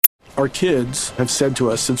Our kids have said to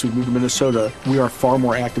us since we moved to Minnesota, we are far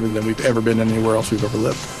more active than we've ever been anywhere else we've ever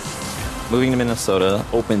lived. Moving to Minnesota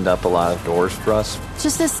opened up a lot of doors for us.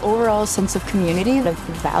 Just this overall sense of community, of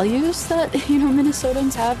values that,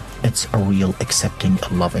 Minnesotans have. It's a real accepting,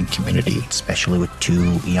 loving community, especially with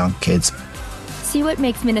 2 young kids. See what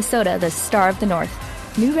makes Minnesota the star of the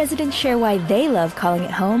North. New residents share why they love calling it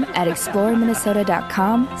home at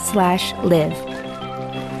exploreminnesota.com/live.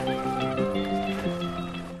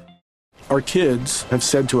 Our kids have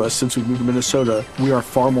said to us since we moved to Minnesota, we are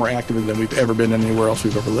far more active than we've ever been anywhere else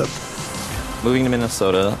we've ever lived. Moving to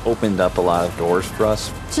Minnesota opened up a lot of doors for us.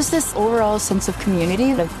 Just this overall sense of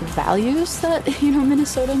community, of values that,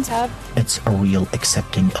 Minnesotans have. It's a real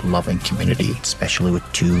accepting, loving community, especially with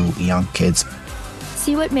 2 young kids.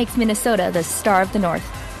 See what makes Minnesota the star of the North.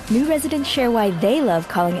 New residents share why they love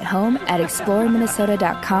calling it home at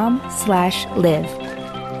exploreminnesota.com/live.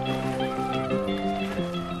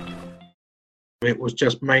 It was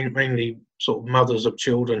just mainly sort of mothers of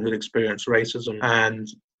children who'd experienced racism, and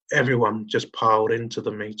everyone just piled into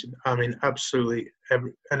the meeting. I mean, absolutely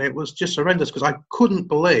and it was just horrendous because I couldn't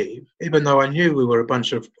believe, even though I knew we were a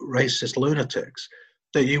bunch of racist lunatics,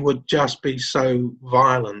 that you would just be so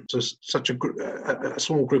violent to such a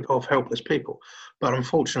small group of helpless people. But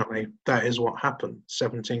unfortunately, that is what happened.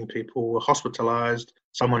 17 people were hospitalized.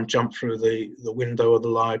 Someone jumped through the window of the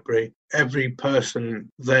library. Every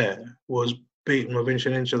person there was beaten within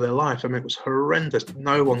an inch of their life. I mean, it was horrendous.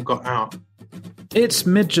 No one got out. It's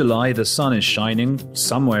mid-July, the sun is shining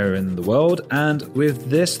somewhere in the world, and with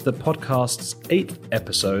this, the podcast's 8th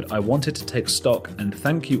episode, I wanted to take stock and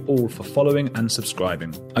thank you all for following and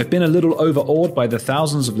subscribing. I've been a little overawed by the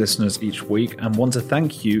thousands of listeners each week and want to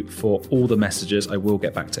thank you for all the messages. I will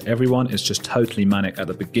get back to everyone. It's just totally manic at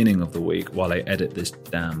the beginning of the week while I edit this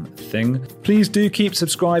damn thing. Please do keep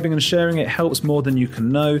subscribing and sharing. It helps more than you can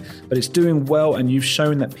know, but it's doing well, and you've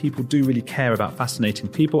shown that people do really care about fascinating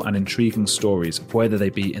people and intriguing stories, whether they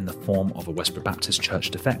be in the form of a Westboro Baptist Church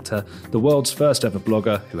defector, the world's first ever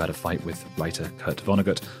blogger who had a fight with writer Kurt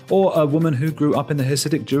Vonnegut, or a woman who grew up in the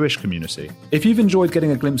Hasidic Jewish community. If you've enjoyed getting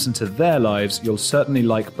a glimpse into their lives, you'll certainly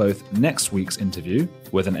like both next week's interview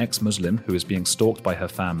with an ex-Muslim who is being stalked by her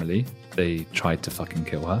family. They tried to fucking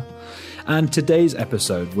kill her. And today's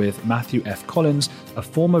episode with Matthew F. Collins, a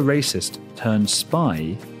former racist turned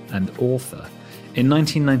spy and author. In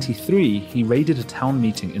 1993, he raided a town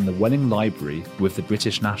meeting in the Welling Library with the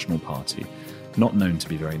British National Party, not known to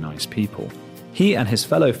be very nice people. He and his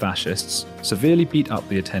fellow fascists severely beat up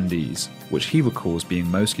the attendees, which he recalls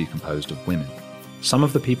being mostly composed of women. Some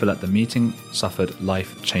of the people at the meeting suffered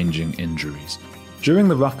life-changing injuries. During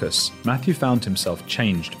the ruckus, Matthew found himself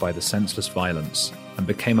changed by the senseless violence and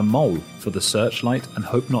became a mole for the Searchlight and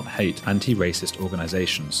Hope Not Hate anti-racist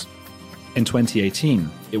organizations. In 2018,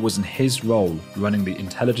 it was in his role running the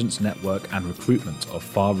intelligence network and recruitment of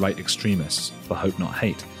far-right extremists for Hope Not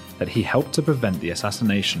Hate that he helped to prevent the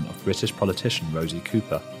assassination of British politician Rosie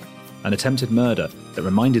Cooper, an attempted murder that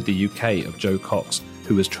reminded the UK of Joe Cox,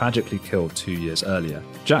 who was tragically killed 2 years earlier.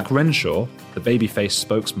 Jack Renshaw, the babyface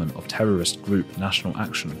spokesman of terrorist group National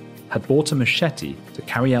Action, had bought a machete to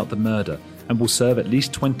carry out the murder and will serve at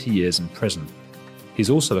least 20 years in prison. He's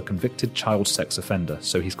also a convicted child sex offender,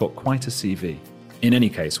 so he's got quite a CV. In any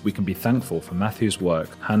case, we can be thankful for Matthew's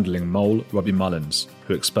work handling mole Robbie Mullins,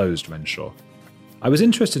 who exposed Renshaw. I was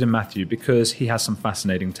interested in Matthew because he has some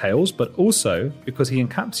fascinating tales, but also because he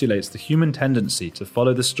encapsulates the human tendency to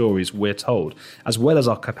follow the stories we're told, as well as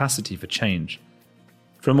our capacity for change.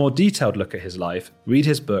 For a more detailed look at his life, read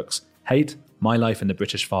his books Hate, My Life in the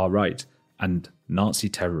British Far Right, and Nazi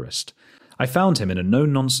Terrorist. I found him in a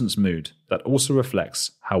no-nonsense mood that also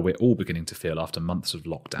reflects how we're all beginning to feel after months of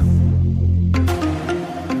lockdown.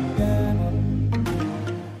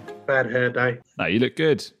 Bad hair day. No, you look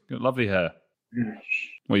good. You've got lovely hair.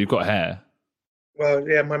 Well, you've got hair. Well,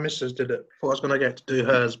 yeah, my missus did it. Thought I was going to get to do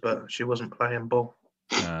hers, but she wasn't playing ball.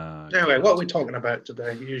 Anyway, what are we talking about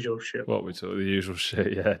today? Usual shit. The usual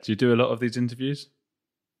shit, yeah. Do you do a lot of these interviews?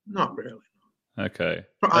 Not really. Okay.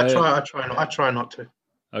 I try not to.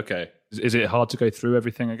 Okay. Is it hard to go through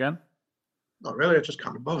everything again? Not really, I just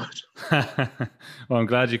can't be bothered. Well, I'm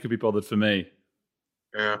glad you could be bothered for me.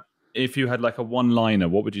 Yeah. If you had like a one-liner,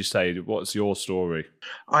 what would you say? What's your story?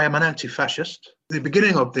 I am an anti-fascist. The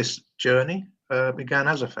beginning of this journey began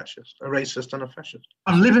as a fascist, a racist and a fascist.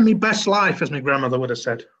 I'm living my best life, as my grandmother would have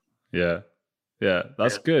said. Yeah,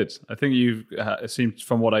 that's good. I think it seems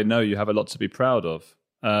from what I know, you have a lot to be proud of.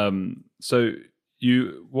 So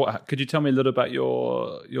could you tell me a little about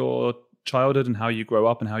your childhood and how you grew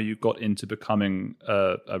up and how you got into becoming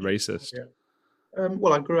a racist? Yeah.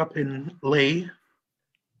 Well, I grew up in Lee,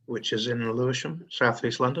 which is in Lewisham,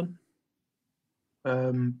 southeast London.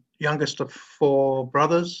 Youngest of 4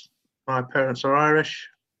 brothers. My parents are Irish,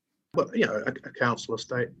 but a council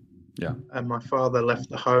estate. Yeah. And my father left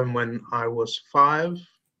the home when I was 5,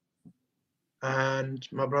 and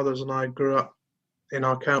my brothers and I grew up in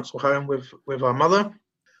our council home with our mother.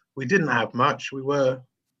 We didn't have much. We were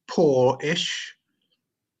poor-ish,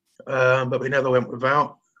 but we never went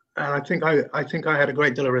without. And I think I had a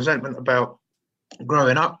great deal of resentment about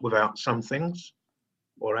growing up without some things,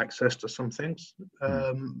 or access to some things.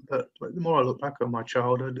 But the more I look back on my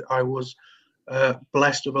childhood, I was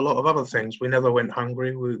blessed with a lot of other things. We never went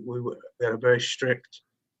hungry. We had a very strict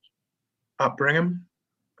upbringing.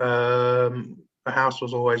 The house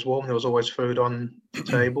was always warm. There was always food on the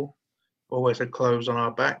table. Always had clothes on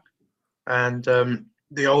our back. And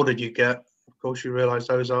the older you get, of course, you realise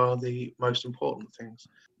those are the most important things.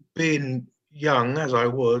 Being young, as I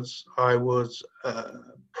was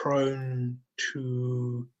prone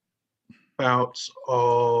to bouts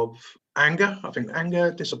of anger. I think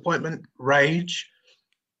anger, disappointment, rage,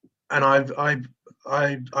 and I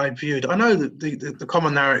viewed. I know that the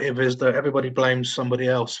common narrative is that everybody blames somebody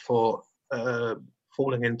else for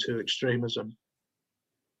falling into extremism.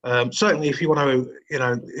 Certainly, if you want to,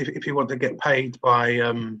 if you want to get paid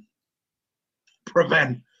by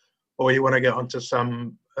Prevent, or you want to get onto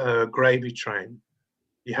some gravy train,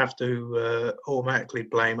 you have to automatically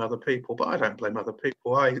blame other people. But I don't blame other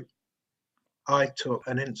people. I took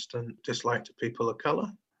an instant dislike to people of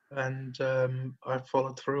colour, and I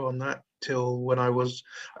followed through on that till when I was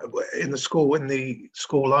in the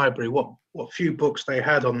school library. What few books they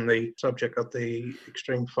had on the subject of the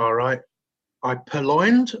extreme far right, I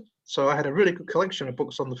purloined. So I had a really good collection of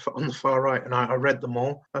books on the far right, and I read them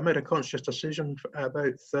all. I made a conscious decision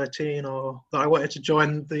about 13 that I wanted to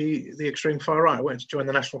join the extreme far right. I wanted to join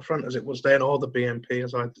the National Front as it was then, or the BNP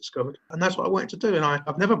as I discovered. And that's what I wanted to do, and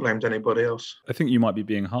I've never blamed anybody else. I think you might be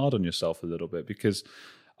being hard on yourself a little bit, because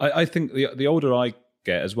I think the older I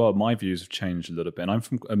get as well, my views have changed a little bit. And I'm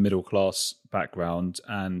from a middle class background,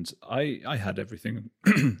 and I had everything,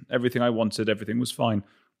 everything I wanted, everything was fine.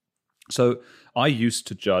 So I used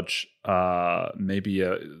to judge maybe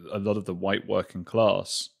a lot of the white working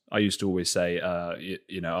class. I used to always say, a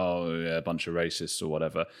bunch of racists or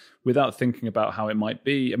whatever, without thinking about how it might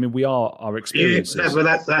be. I mean, we are our experiences. Yeah,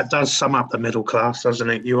 but that does sum up the middle class, doesn't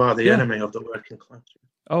it? You are the enemy of the working class.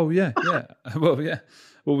 Oh, yeah. Well, yeah.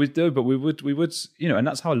 Well, we do, but we would, and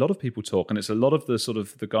that's how a lot of people talk. And it's a lot of the sort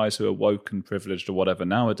of the guys who are woke and privileged or whatever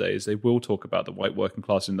nowadays, they will talk about the white working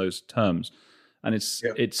class in those terms. And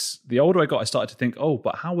it's the older I got, I started to think,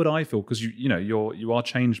 but how would I feel? Because you are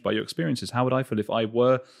changed by your experiences. How would I feel if I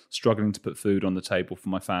were struggling to put food on the table for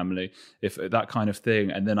my family, if that kind of thing?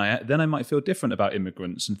 And then I might feel different about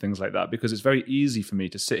immigrants and things like that, because it's very easy for me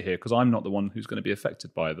to sit here because I'm not the one who's going to be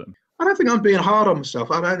affected by them. I don't think I'm being hard on myself.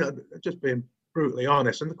 I'm just being brutally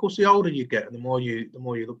honest. And of course, the older you get, and the more you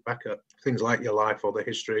look back at things like your life or the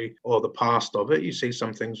history or the past of it, you see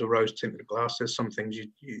some things with rose-tinted glasses, some things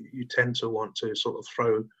you tend to want to sort of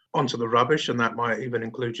throw onto the rubbish, and that might even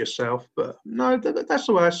include yourself. But no, that's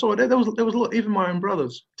the way I saw it. There was a lot. Even my own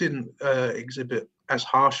brothers didn't exhibit as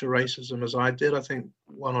harsh a racism as I did. I think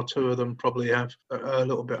one or two of them probably have a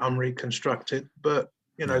little bit unreconstructed, but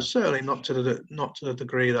certainly not to the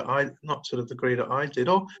degree that I did,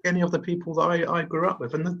 or any of the people that I grew up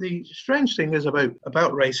with. And the strange thing is about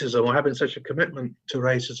racism, or having such a commitment to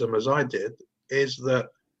racism as I did, is that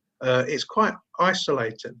it's quite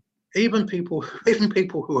isolating. Even people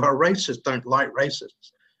who are racist don't like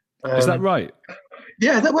racists. Is that right?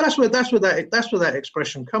 Yeah, that's where that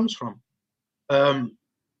expression comes from. I'm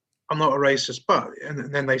not a racist, but,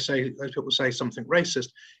 and then those people say something racist.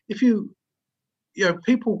 If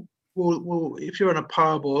people will, if you're in a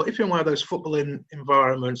pub or if you're in one of those footballing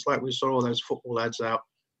environments, like we saw all those football lads out,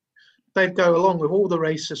 they'd go along with all the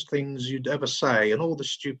racist things you'd ever say and all the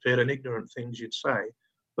stupid and ignorant things you'd say.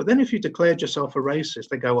 But then if you declared yourself a racist,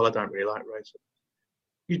 they go, well, I don't really like racism.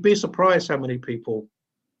 You'd be surprised how many people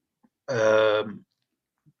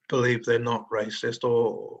believe they're not racist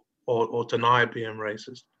or deny being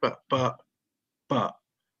racist. But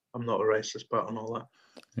I'm not a racist, but and all that.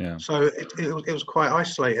 Yeah. So it was quite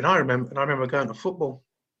isolating. I remember going to football,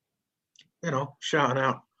 shouting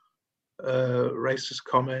out racist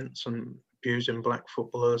comments and abusing black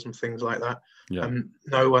footballers and things like that. Yeah. And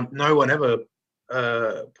no one ever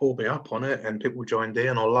pulled me up on it, and people joined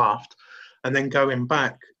in or laughed. And then going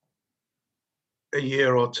back a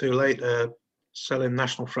year or two later, selling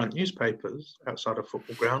National Front newspapers outside a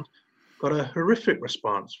football ground, got a horrific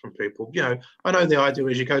response from people. I know the idea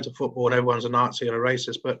is you go to football and everyone's a Nazi and a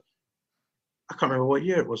racist, but I can't remember what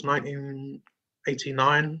year it was,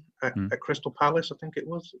 1989 at Crystal Palace, I think it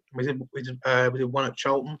was. We did one at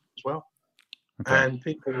Charlton as well. Okay. And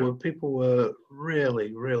people were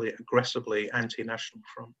really, really aggressively anti-National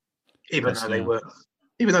Front, even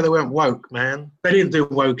though they weren't woke, man. They didn't do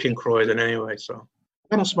woke in Croydon anyway. So I'm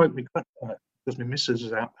gonna smoke me crack pipe because my missus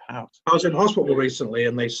is out the house. I was in hospital recently,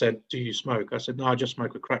 and they said, "Do you smoke?" I said, "No, I just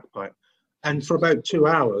smoke a crack pipe." And for about 2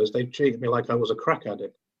 hours, they treated me like I was a crack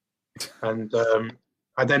addict. And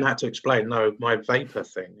I then had to explain, no, my vapor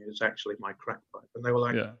thing is actually my crack pipe. And they were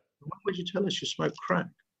like, why would you tell us you smoke crack?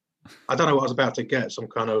 I don't know what I was about to get, some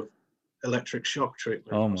kind of electric shock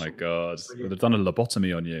treatment. Oh, my God. They'd have done a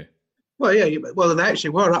lobotomy on you. Well, yeah. Well, they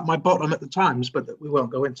actually were at my bottom at the times, but we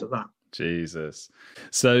won't go into that. Jesus.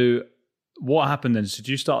 So what happened then? Did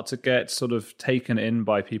you start to get sort of taken in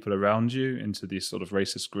by people around you into these sort of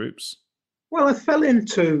racist groups? Well, I fell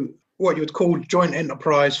into what you would call joint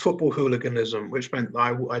enterprise football hooliganism, which meant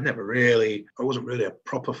I wasn't really a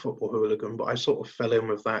proper football hooligan, but I sort of fell in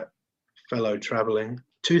with that fellow travelling.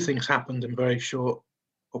 Two things happened in very short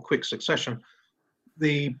or quick succession.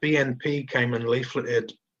 The BNP came and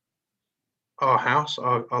leafleted our house,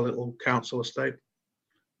 our little council estate.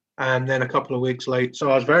 And then a couple of weeks later,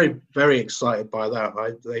 so I was very, very excited by that.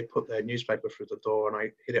 They put their newspaper through the door and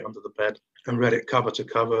I hid it under the bed and read it cover to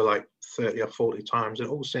cover like 30 or 40 times. It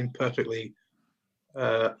all seemed perfectly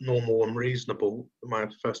normal and reasonable. My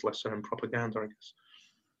first lesson in propaganda, I guess.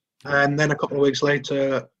 And then a couple of weeks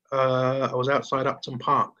later, I was outside Upton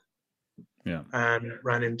Park and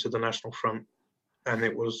ran into the National Front. And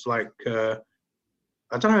it was like, I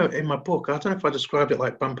don't know, in my book, I don't know if I described it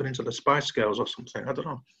like bumping into the Spice Girls or something. I don't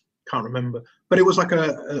know. Can't remember. But it was like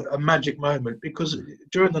a magic moment because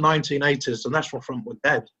during the 1980s, the National Front were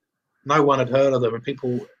dead. No one had heard of them. And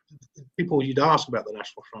people you'd ask about the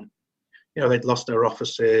National Front, they'd lost their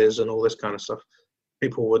offices and all this kind of stuff.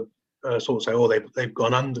 People would sort of say, oh, they've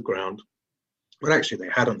gone underground. But actually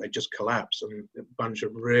they hadn't. They just collapsed. And a bunch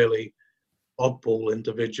of really oddball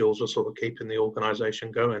individuals were sort of keeping the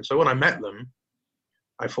organisation going. So when I met them,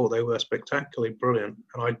 I thought they were spectacularly brilliant.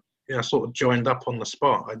 And I sort of joined up on the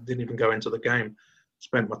spot. I didn't even go into the game.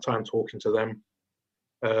 Spent my time talking to them.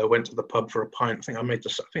 Went to the pub for a pint. I think I made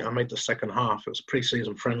the second half. It was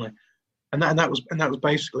pre-season friendly, and that was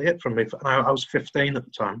basically it from me. And I was 15 at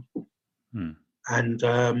the time, and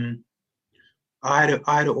I had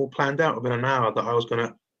it all planned out within an hour that I was going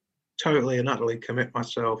to totally and utterly commit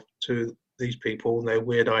myself to these people and their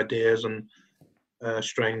weird ideas and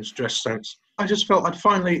strange dress sense. I just felt I'd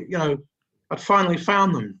finally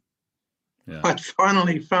found them. Yeah. I'd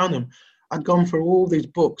finally found them. I'd gone through all these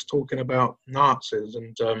books talking about Nazis,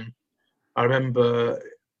 and I remember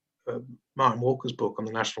Martin Walker's book on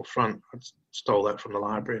the National Front. I stole that from the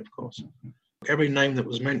library, of course. Every name that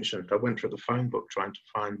was mentioned, I went through the phone book trying to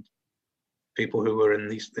find people who were in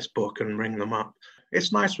this book and ring them up.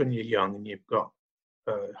 It's nice when you're young and you've got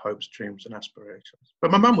hopes, dreams, and aspirations.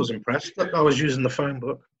 But my mum was impressed that I was using the phone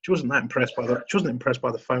book. She wasn't impressed by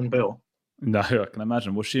the phone bill. No, I can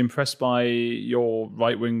imagine. Was she impressed by your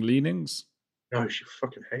right-wing leanings? No, she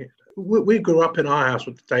fucking hated it. We grew up in our house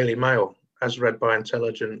with the Daily Mail, as read by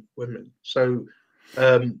intelligent women. So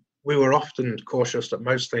we were often cautious that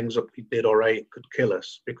most things that we did or ate could kill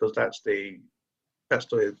us, because that's the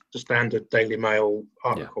standard Daily Mail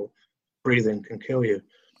article. Yeah. Breathing can kill you.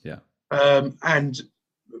 Yeah. And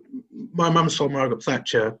my mum saw Margaret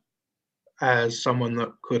Thatcher as someone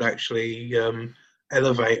that could actually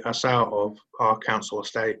elevate us out of our council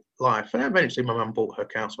estate life. And eventually my mum bought her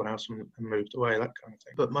council house and moved away, that kind of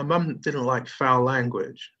thing. But my mum didn't like foul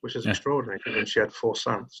language, which is extraordinary, given she had 4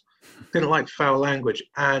 sons. Didn't like foul language,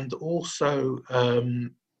 and also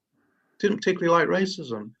didn't particularly like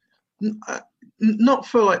racism. Not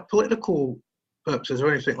for like political purposes or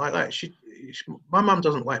anything like that. My mum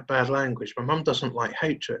doesn't like bad language. My mum doesn't like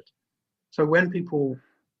hatred. So when people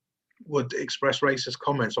would express racist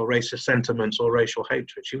comments or racist sentiments or racial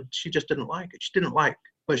hatred, she just didn't like it. She didn't like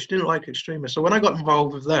extremists. So when I got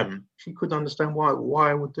involved with them, she couldn't understand why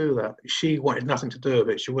I would do that. She wanted nothing to do with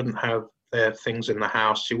it. She wouldn't have their things in the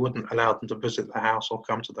house. She wouldn't allow them to visit the house or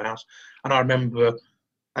come to the house. And I remember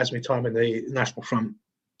as my time in the National Front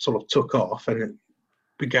sort of took off and it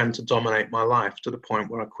began to dominate my life to the point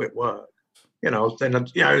where I quit work. Then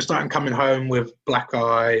I started coming home with black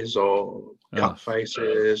eyes or cut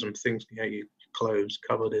faces and things, your clothes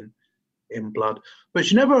covered in blood. But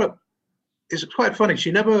she never, it's quite funny,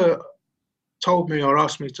 she never told me or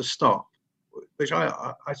asked me to stop, which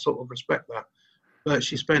I sort of respect that. But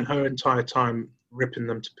she spent her entire time ripping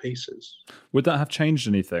them to pieces. Would that have changed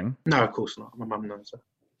anything? No, of course not. My mum knows that.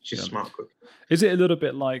 She's a smart cookie. Is it a little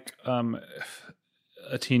bit like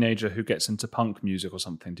a teenager who gets into punk music or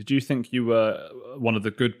something? Did you think you were one of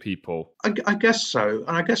the good people? I guess so.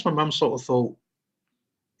 And I guess my mum sort of thought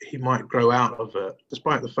he might grow out of it,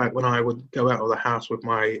 despite the fact when I would go out of the house with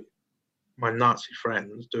my Nazi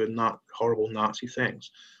friends doing horrible Nazi things.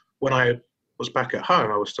 When I was back at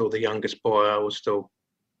home, I was still the youngest boy. I was still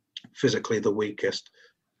physically the weakest,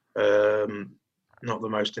 not the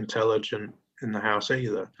most intelligent in the house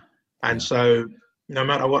either. And so no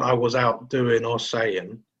matter what I was out doing or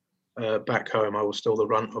saying, back home, I was still the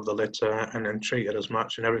runt of the litter and then treated as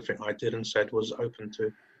much, and everything I did and said was open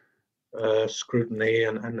to scrutiny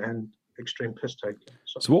and extreme piss taking.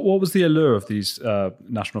 So what was the allure of these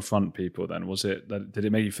National Front people then? Did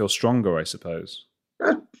it make you feel stronger, I suppose?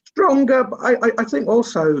 Stronger, but I think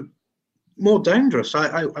also more dangerous.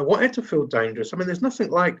 I wanted to feel dangerous. I mean, there's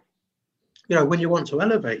nothing like, when you want to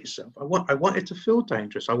elevate yourself. I wanted to feel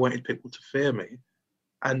dangerous. I wanted people to fear me.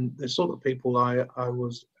 And the sort of people I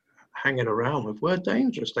was hanging around with were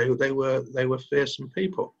dangerous. They were fearsome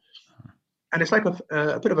people. And it's like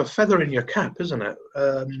a bit of a feather in your cap, isn't it?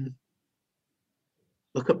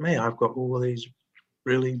 Look at me. I've got all of these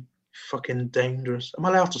really fucking dangerous... Am I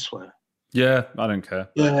allowed to swear? Yeah, I don't care.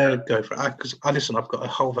 Yeah, go for it. Because listen, I've got a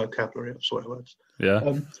whole vocabulary of swear words.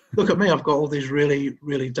 Yeah. Look at me. I've got all these really,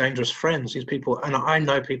 really dangerous friends. These people, and I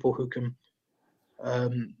know people who can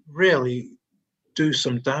really do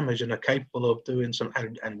some damage and are capable of doing some,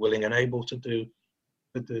 and willing and able to do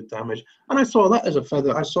damage. And I saw that as a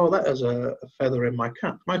feather. I saw that as a feather in my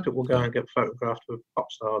cap. Most people go and get photographed with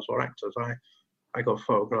pop stars or actors. I got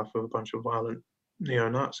photographed with a bunch of violent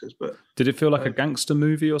neo-Nazis. But did it feel like a gangster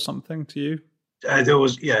movie or something to you? There were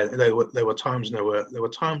times, and there were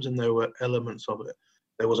times, and there were elements of it.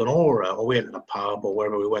 There was an aura, or we went in a pub or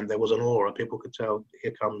wherever we went. There was an aura. People could tell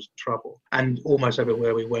here comes trouble. And almost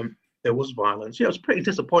everywhere we went, there was violence. Yeah, it was a pretty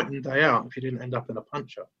disappointing day out if you didn't end up in a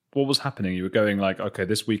punch-up. What was happening? You were going like, okay,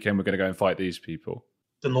 this weekend we're going to go and fight these people.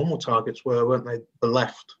 The normal targets weren't they? The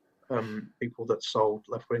left, people that sold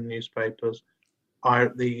left-wing newspapers,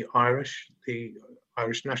 the Irish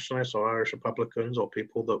nationalists or Irish Republicans, or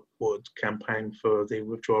people that would campaign for the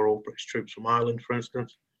withdrawal of British troops from Ireland, for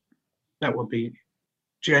instance. That would be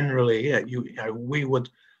generally, we would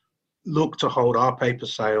look to hold our paper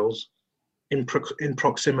sales in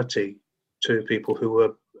proximity to people who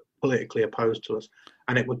were politically opposed to us,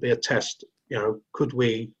 and it would be a test. Could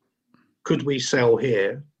we sell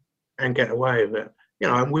here and get away with it?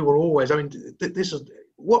 And we were always. I mean, this is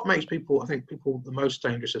what makes people. I think people the most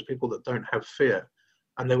dangerous is people that don't have fear,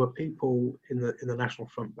 and there were people in the National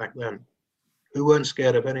Front back then who weren't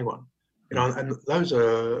scared of anyone. And those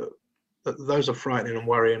are frightening and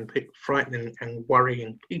worrying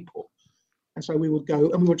people. And so we would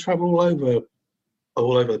go and we would travel all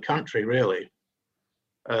over the country, really,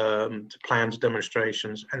 to planned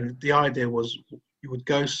demonstrations. And the idea was you would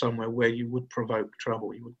go somewhere where you would provoke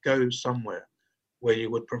trouble. You would go somewhere where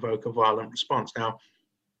you would provoke a violent response. Now,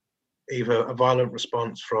 either a violent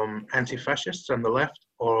response from anti-fascists and the left,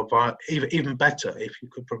 or even better, if you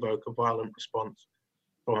could provoke a violent response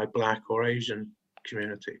from a black or Asian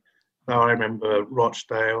community. Now, I remember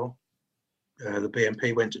Rochdale. The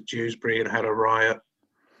BNP went to Dewsbury and had a riot.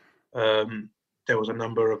 There was a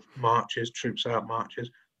number of marches, troops out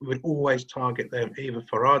marches. We would always target them either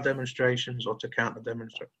for our demonstrations or to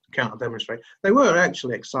counter-demonstrate. They were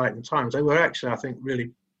actually exciting times. They were actually, I think,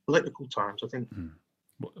 really political times. I think.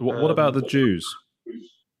 What about the Jews?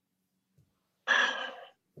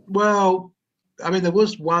 Well, I mean, there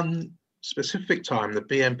was one specific time the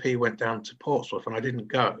BNP went down to Portsmouth and I didn't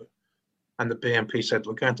go. And the BNP said,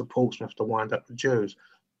 we're going to Portsmouth to wind up the Jews.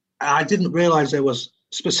 And I didn't realise there was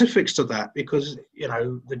specifics to that because,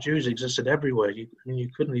 the Jews existed everywhere. You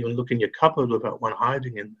couldn't even look in your cupboard without one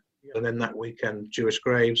hiding in. And then that weekend, Jewish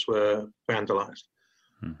graves were vandalised.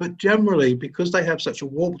 But generally, because they have such a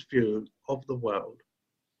warped view of the world,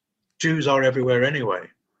 Jews are everywhere anyway.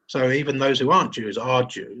 So even those who aren't Jews are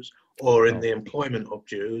Jews, or in the employment of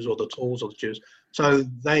Jews, or the tools of the Jews. So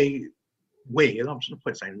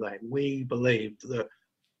we believed that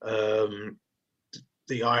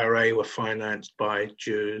the IRA were financed by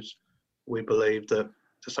Jews. We believed that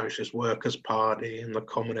the Socialist Workers' Party and the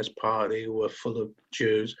Communist Party were full of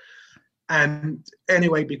Jews. And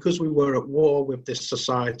anyway, because we were at war with this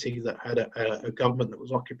society that had a government that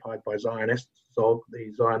was occupied by Zionists, of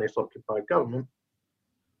the Zionist-occupied government,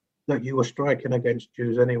 that you were striking against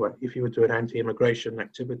Jews anyway. If you were doing anti-immigration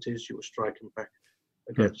activities, you were striking back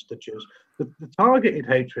against the Jews. The targeted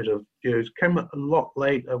hatred of Jews came a lot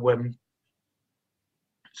later when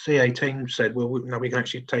C-18 said, well, we can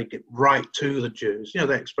actually take it right to the Jews. You know,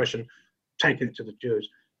 that expression, taking it to the Jews.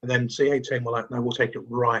 And then C-18 were like, no, we'll take it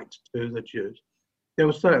right to the Jews. There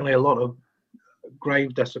was certainly a lot of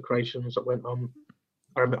grave desecrations that went on.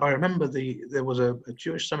 I remember there was a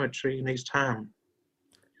Jewish cemetery in East Ham.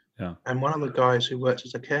 Yeah. And one of the guys who worked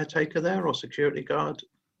as a caretaker there or security guard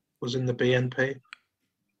was in the BNP.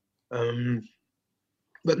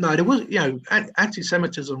 But no, there was,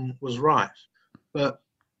 anti-Semitism was rife, but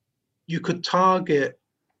you could target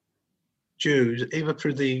Jews either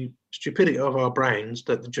through the stupidity of our brains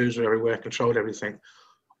that the Jews were everywhere, controlled everything,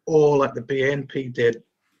 or like the BNP did,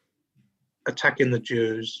 attacking the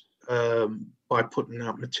Jews by putting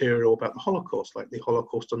out material about the Holocaust, like the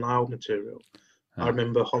Holocaust denial material. I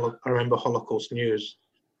remember Holocaust News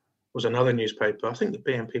was another newspaper. I think the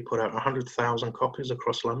BNP put out 100,000 copies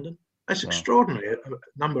across London. That's extraordinary, a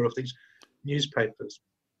number of these newspapers.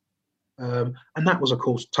 And that was, of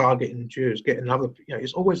course, targeting Jews, getting other,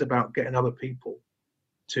 it's always about getting other people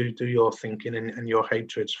to do your thinking and your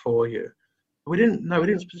hatreds for you. We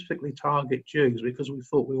didn't specifically target Jews because we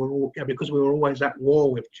thought we were always at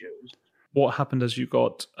war with Jews. What happened as you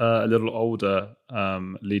got a little older,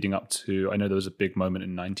 leading up to, I know there was a big moment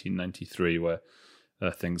in 1993 where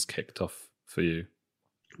things kicked off for you?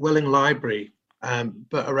 Welling Library,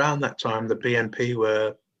 but around that time the BNP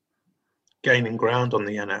were gaining ground on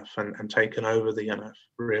the NF and taking over the NF,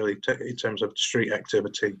 really, in terms of street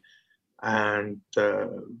activity and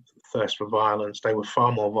thirst for violence. They were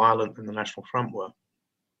far more violent than the National Front were.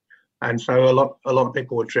 And so a lot of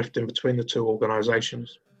people were drifting between the two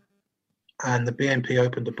organisations. And the BNP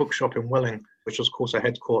opened a bookshop in Welling, which was, of course, a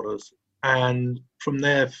headquarters. And from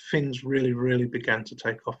there, things really, really began to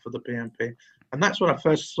take off for the BNP. And that's when I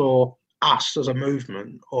first saw us as a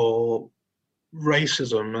movement, or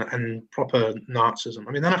racism and proper Nazism.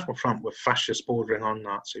 I mean, the National Front were fascist bordering on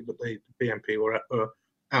Nazi, but the BNP were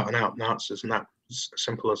out and out Nazis, and that was as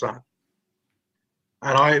simple as that.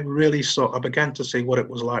 And I began to see what it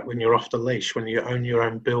was like when you're off the leash, when you own your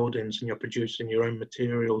own buildings and you're producing your own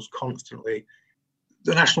materials constantly.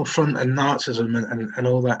 The National Front and Nazism and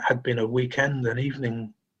all that had been a weekend and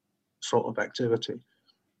evening sort of activity.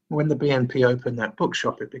 When the BNP opened that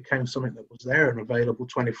bookshop, it became something that was there and available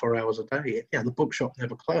 24 hours a day. The bookshop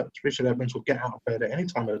never closed. Richard Evans would get out of bed at any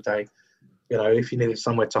time of the day, if you needed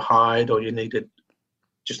somewhere to hide or you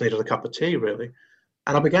just needed a cup of tea, really.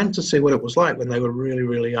 And I began to see what it was like when they were really,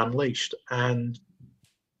 really unleashed. And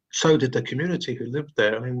so did the community who lived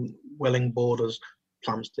there. I mean, Welling borders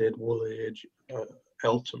Plumstead, Woolwich,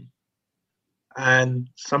 Elton. And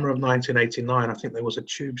summer of 1989, I think there was a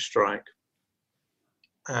tube strike.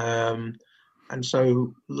 And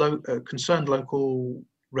so concerned local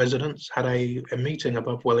residents had a meeting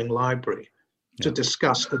above Welling Library to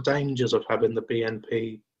discuss the dangers of having the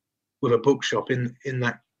BNP with a bookshop in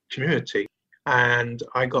that community. And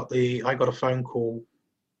I got a phone call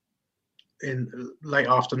in late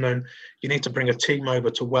afternoon. You need to bring a team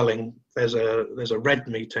over to Welling. There's a red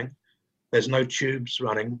meeting. There's no tubes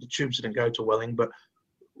running. The tubes didn't go to Welling, but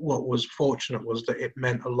what was fortunate was that it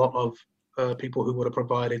meant a lot of people who would have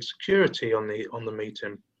provided security on the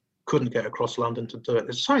meeting couldn't get across London to do it.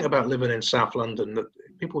 There's something about living in South London that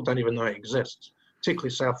people don't even know it exists,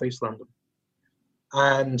 particularly South East London.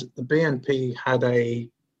 And the BNP had a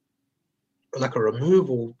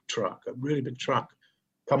removal truck, a really big truck,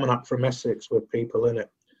 coming up from Essex with people in it,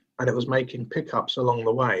 and it was making pickups along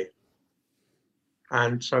the way.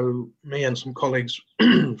 And so me and some colleagues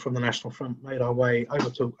from the National Front made our way over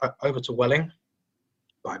to Welling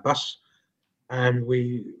by bus, and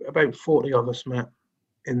about 40 of us met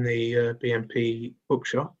in the BNP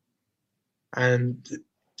bookshop, and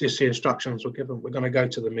just the instructions were given. We're going to go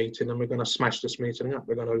to the meeting and we're going to smash this meeting up.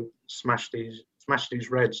 We're going to smash these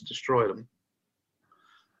reds, destroy them.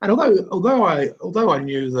 And although I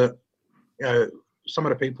knew that some of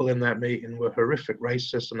the people in that meeting were horrific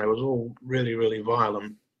racists and they was all really, really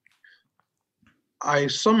violent, I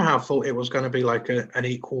somehow thought it was going to be like an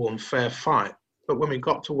equal and fair fight. But when we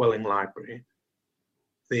got to Welling Library,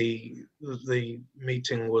 the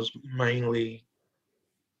meeting was mainly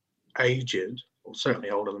aged, or certainly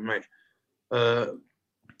older than me,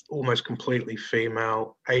 almost completely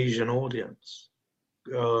female Asian audience.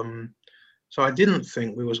 So I didn't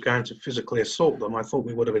think we was going to physically assault them. I thought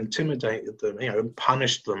we would have intimidated them, and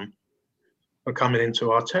punished them for coming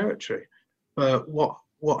into our territory. But what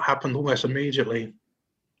happened almost immediately,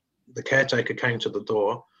 the caretaker came to the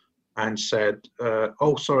door and said,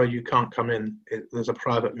 "Oh, sorry, you can't come in. There's a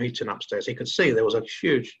private meeting upstairs." He could see there was a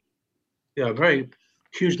very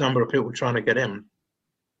huge number of people trying to get in.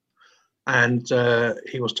 And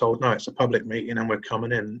he was told, no, it's a public meeting and we're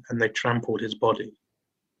coming in. And they trampled his body.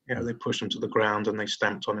 They pushed him to the ground and they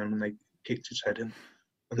stamped on him and they kicked his head in.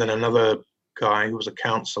 And then another guy who was a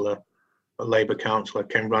councillor, a Labour councillor,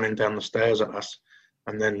 came running down the stairs at us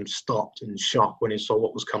and then stopped in shock when he saw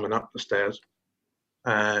what was coming up the stairs.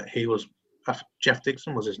 He was, Jeff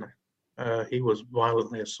Dixon was his name. He was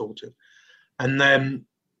violently assaulted. And then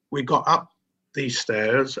we got up these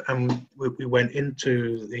stairs and we went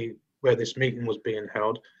into where this meeting was being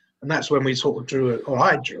held. And that's when we sort of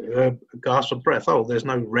I drew a gasp of breath. Oh, there's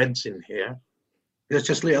no Reds in here. There's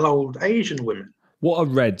just little old Asian women. What are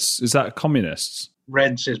Reds? Is that communists?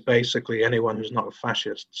 Reds is basically anyone who's not a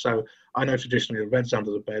fascist. So I know traditionally the Reds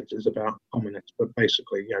under the bed is about communists, but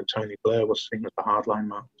basically, Tony Blair was seen as a hardline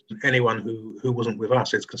Marxist. Anyone who wasn't with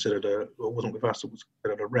us is considered wasn't with us, it was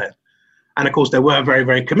considered a Red. And of course, there were very,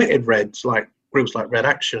 very committed Reds, like groups like Red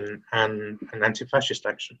Action and Anti-Fascist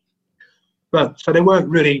Action. But so there weren't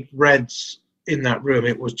really Reds in that room.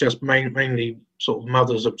 It was just mainly sort of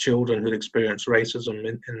mothers of children who'd experienced racism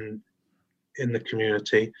in the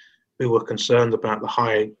community, who were concerned about the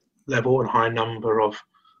high level and high number of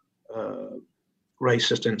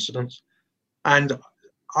racist incidents. And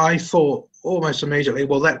I thought almost immediately,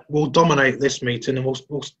 well, that will dominate this meeting and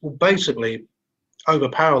we'll basically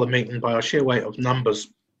overpower the meeting by our sheer weight of numbers.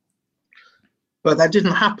 But that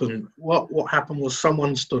didn't happen. What happened was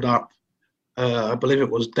someone stood up. I believe it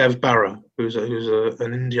was Dev Barra, who's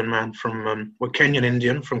an Indian man from, Kenyan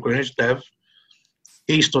Indian from Greenwich, Dev.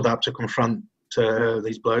 He stood up to confront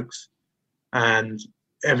these blokes, and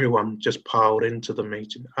everyone just piled into the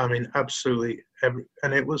meeting. I mean, absolutely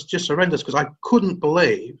and it was just horrendous because I couldn't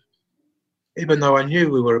believe, even though I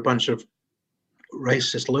knew we were a bunch of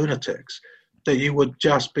racist lunatics, that you would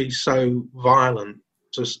just be so violent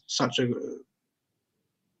to such a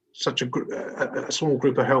small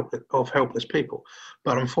group of helpless people.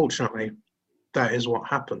 But unfortunately, that is what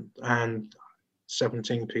happened. And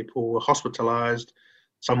 17 people were hospitalized.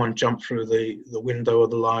 Someone jumped through the window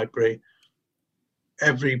of the library.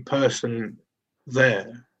 Every person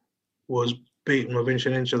there was beaten within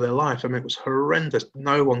an inch of their life. I mean, it was horrendous.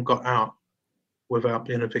 No one got out without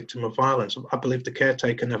being a victim of violence. I believe the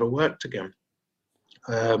caretaker never worked again.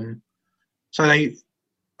 So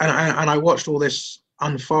I watched all this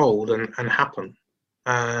unfold and happen,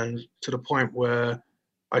 and to the point where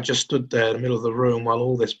I just stood there in the middle of the room while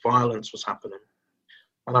all this violence was happening.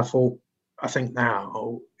 And I thought, I think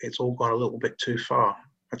now it's all gone a little bit too far.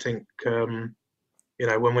 I think, when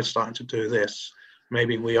we're starting to do this,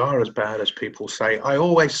 maybe we are as bad as people say. I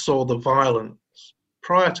always saw the violence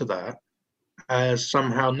prior to that as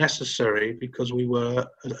somehow necessary because we were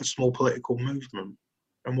a small political movement.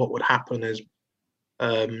 And what would happen is,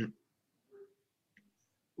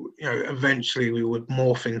 eventually we would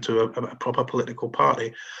morph into a proper political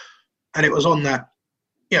party. And it was on that,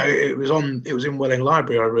 it was in Welling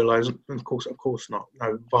Library, I realised, of course not.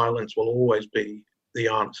 No, violence will always be the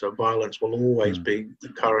answer. Violence will always be the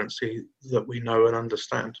currency that we know and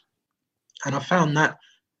understand. And I found that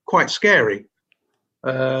quite scary.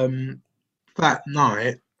 That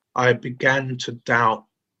night, I began to doubt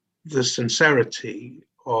the sincerity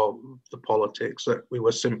of the politics, that we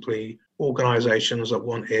were simply organisations that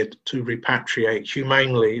wanted to repatriate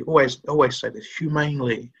humanely, always say this,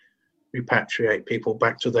 humanely repatriate people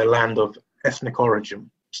back to their land of ethnic origin.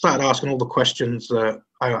 Started asking all the questions that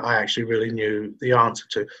I actually really knew the answer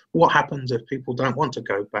to. What happens if people don't want to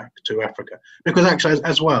go back to Africa? Because actually,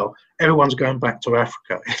 as well, everyone's going back to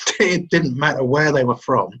Africa. It didn't matter where they were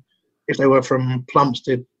from. If they were from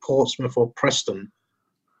Plumstead, Portsmouth or Preston,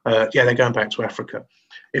 they're going back to Africa.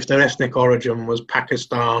 If their ethnic origin was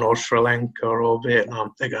Pakistan or Sri Lanka or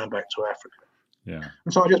Vietnam, they're going back to Africa. Yeah.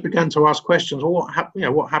 And so I just began to ask questions. Well,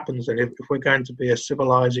 what happens then if we're going to be a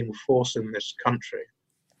civilizing force in this country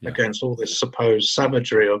against all this supposed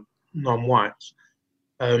savagery of non-whites?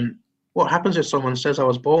 What happens if someone says, I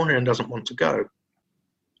was born here and doesn't want to go?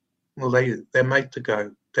 Well, they're made to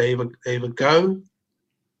go. They either go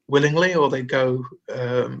willingly or they go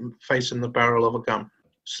facing the barrel of a gun.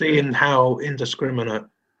 Seeing how indiscriminate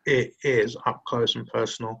it is up close and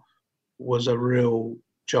personal was a real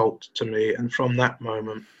jolt to me. And from that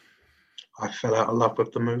moment, I fell out of love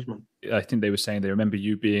with the movement. I think they were saying they remember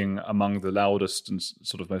you being among the loudest and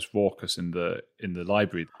sort of most raucous in the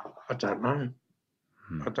library. I don't know.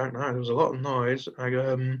 There was a lot of noise.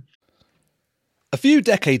 A few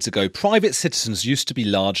decades ago, private citizens used to be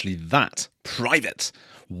largely that, private.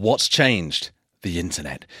 What's changed? the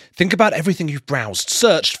internet. Think about everything you've browsed,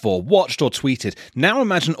 searched for, watched or tweeted. Now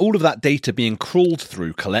imagine all of that data being crawled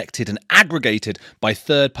through, collected and aggregated by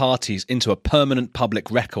third parties into a permanent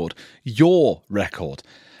public record. Your record.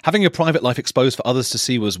 Having your private life exposed for others to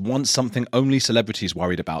see was once something only celebrities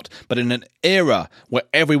worried about. But in an era where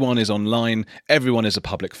everyone is online, everyone is a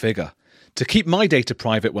public figure. To keep my data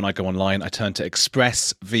private when I go online, I turn to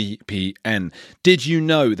ExpressVPN. Did you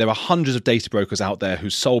know there are hundreds of data brokers out there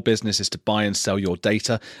whose sole business is to buy and sell your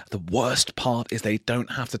data? The worst part is they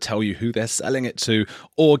don't have to tell you who they're selling it to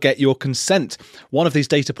or get your consent. One of these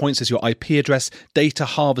data points is your IP address. Data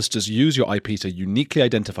harvesters use your IP to uniquely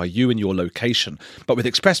identify you and your location. But with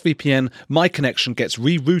ExpressVPN, my connection gets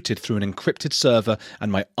rerouted through an encrypted server and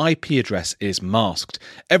my IP address is masked.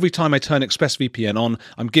 Every time I turn ExpressVPN on,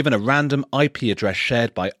 I'm given a random IP address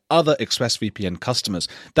shared by other ExpressVPN customers.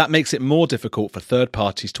 That makes it more difficult for third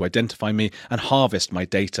parties to identify me and harvest my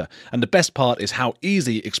data. And the best part is how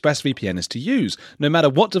easy ExpressVPN is to use. No matter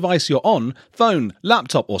what device you're on, phone,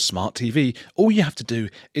 laptop or smart TV, all you have to do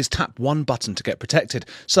is tap one button to get protected.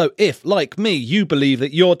 So if, like me, you believe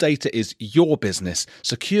that your data is your business,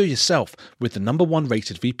 secure yourself with the #1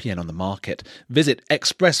 rated VPN on the market. Visit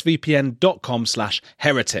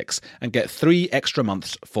expressvpn.com/heretics and get 3 extra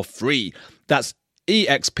months for free. That's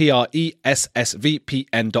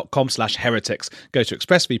expressvpn.com/heretics. Go to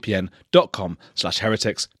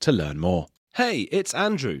expressvpn.com/heretics to learn more. Hey, it's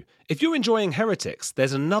Andrew. If you're enjoying Heretics,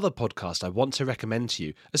 there's another podcast I want to recommend to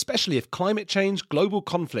you, especially if climate change, global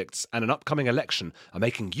conflicts, and an upcoming election are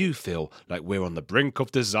making you feel like we're on the brink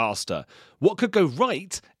of disaster. What Could Go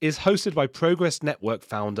Right is hosted by Progress Network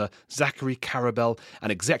founder Zachary Karabell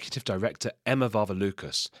and executive director Emma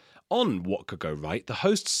Varvaloucas. On What Could Go Right, the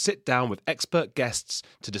hosts sit down with expert guests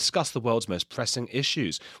to discuss the world's most pressing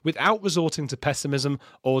issues without resorting to pessimism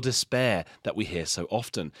or despair that we hear so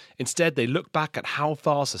often. Instead, they look back at how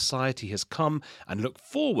far society has come and look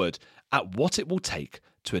forward at what it will take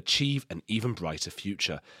to achieve an even brighter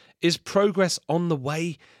future. Is progress on the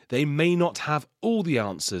way? They may not have all the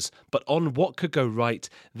answers, but on What Could Go Right,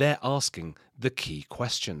 they're asking the key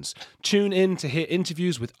questions. Tune in to hear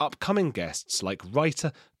interviews with upcoming guests like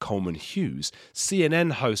writer Coleman Hughes,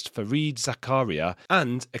 CNN host Fareed Zakaria,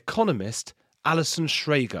 and economist Alison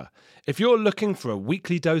Schrager. If you're looking for a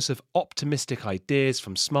weekly dose of optimistic ideas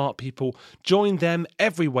from smart people, join them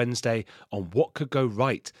every Wednesday on What Could Go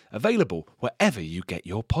Right, available wherever you get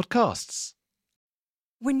your podcasts.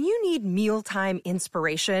 When you need mealtime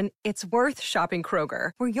inspiration, it's worth shopping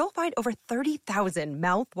Kroger, where you'll find over 30,000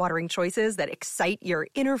 mouth-watering choices that excite your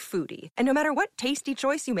inner foodie. And no matter what tasty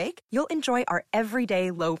choice you make, you'll enjoy our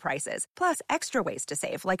everyday low prices, plus extra ways to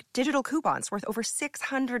save, like digital coupons worth over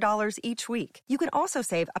 $600 each week. You can also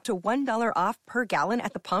save up to $1 off per gallon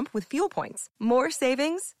at the pump with fuel points. More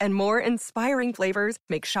savings and more inspiring flavors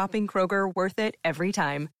make shopping Kroger worth it every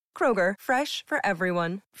time. Kroger, fresh for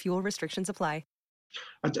everyone. Fuel restrictions apply.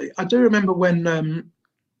 I do remember when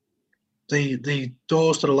the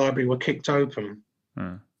doors to the library were kicked open.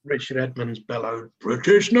 Richard Edmonds bellowed,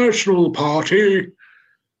 "British National Party!"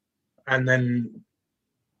 And then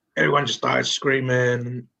everyone just started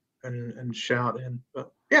screaming and shouting.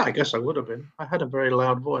 But yeah, I guess I would have been. I had a very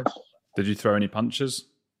loud voice. Did you throw any punches?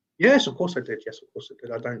 Yes, of course I did. Yes, of course I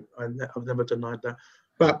did. I've never denied that.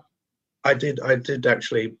 But I did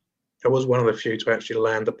actually. I was one of the few to actually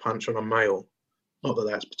land a punch on a male. Not that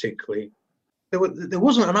that's particularly. There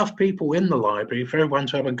wasn't enough people in the library for everyone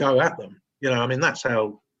to have a go at them. You know, I mean, that's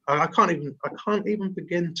how I can't even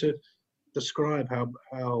begin to describe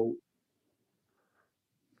how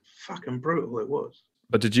fucking brutal it was.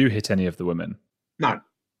 But did you hit any of the women? No,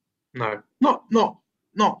 not.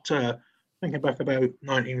 Thinking back about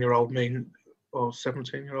 19-year-old me or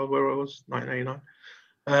 17-year-old where I was,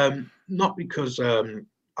 1989. Not because.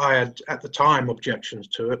 I had at the time objections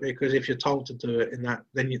to it, because if you're told to do it in that,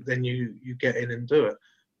 then you get in and do it.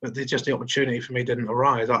 But just the opportunity for me didn't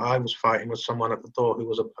arise. I was fighting with someone at the door who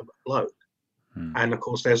was a bloke, and of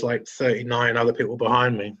course there's like 39 other people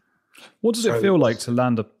behind me. What does it feel like to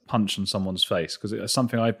land a punch on someone's face? Because it's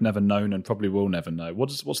something I've never known and probably will never know.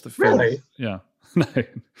 What's the feel? Really? Yeah. No,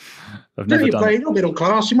 I've never done it. You're middle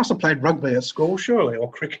class. You must have played rugby at school, surely,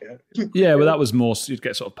 or cricket. Yeah, well, that was more. You'd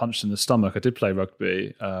get sort of punched in the stomach. I did play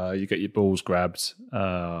rugby. You get your balls grabbed.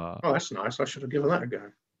 Oh, that's nice. I should have given that a go.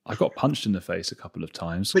 I got punched in the face a couple of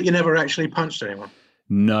times. But you never actually punched anyone?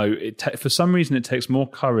 No. For some reason, it takes more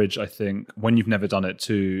courage, I think, when you've never done it,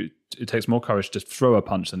 it takes more courage to throw a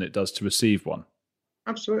punch than it does to receive one.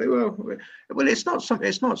 Absolutely. Well, it's not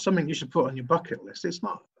something you should put on your bucket list. It's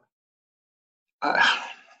not. If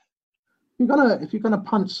you're gonna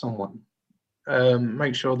punch someone,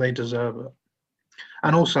 make sure they deserve it.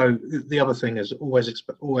 And also, the other thing is always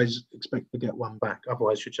expect to get one back.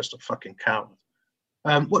 Otherwise, you're just a fucking coward.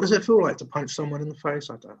 What does it feel like to punch someone in the face?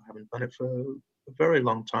 I haven't done it for a very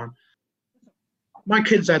long time. My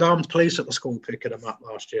kids had armed police at the school picking them up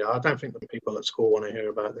last year. I don't think the people at school want to hear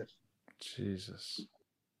about this. Jesus.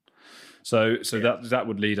 So that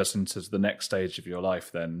would lead us into the next stage of your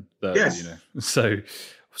life then. Yes. So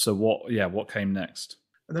what came next?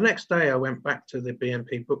 And the next day I went back to the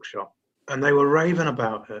BNP bookshop and they were raving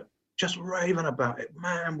about it. Just raving about it.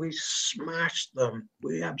 Man, we smashed them.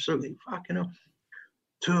 We absolutely fucking hell.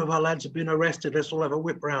 2 of our lads have been arrested. Let's all have a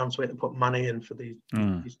whip round. So we had to put money in for these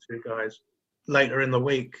 2 guys. Later in the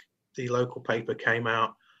week, the local paper came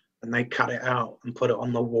out and they cut it out and put it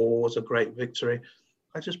on the wall as a great victory.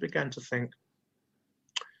 I just began to think,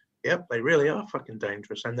 yep, they really are fucking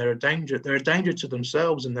dangerous. And they're a danger. They're a danger to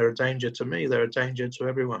themselves and they're a danger to me. They're a danger to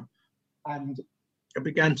everyone. And I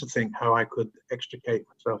began to think how I could extricate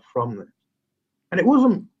myself from this. And it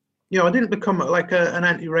wasn't, I didn't become like an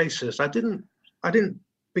anti-racist. I didn't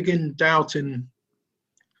begin doubting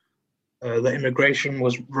that immigration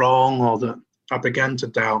was wrong, or that I began to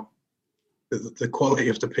doubt the quality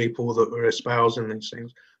of the people that were espousing these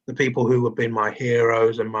things, the people who have been my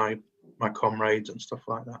heroes and my comrades and stuff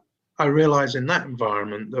like that. I realized in that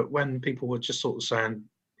environment that when people were just sort of saying,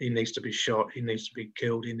 he needs to be shot, he needs to be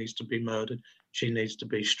killed, he needs to be murdered, she needs to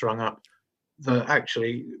be strung up, that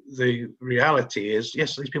actually the reality is,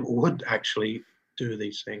 yes, these people would actually do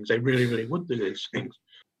these things. They really, really would do these things.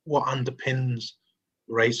 What underpins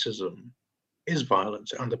racism is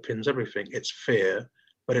violence. It underpins everything. It's fear,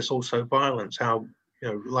 but it's also violence. How,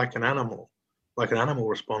 like an animal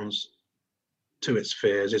responds to its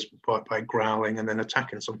fears is by growling and then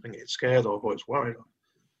attacking something it's scared of or it's worried of.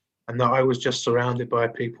 And that I was just surrounded by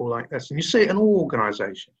people like this. And you see it in all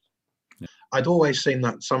organizations. Yeah. I'd always seen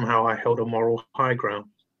that somehow I held a moral high ground.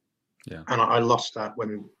 Yeah. And I lost that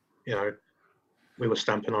when, we were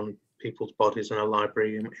stamping on people's bodies in a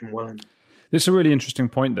library in Welling. This is a really interesting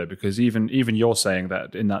point, though, because even you're saying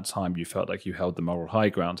that in that time you felt like you held the moral high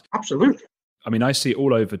ground. Absolutely. I mean, I see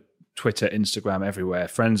all over Twitter, Instagram, everywhere,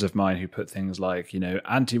 friends of mine who put things like,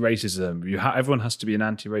 anti-racism. Everyone has to be an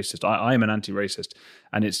anti-racist. I am an anti-racist.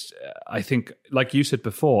 And it's, I think, like you said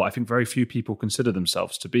before, I think very few people consider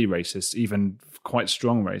themselves to be racist, even quite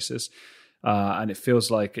strong racists. And it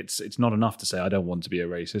feels like it's not enough to say I don't want to be a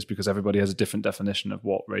racist, because everybody has a different definition of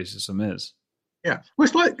what racism is. Yeah, well,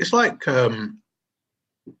 it's like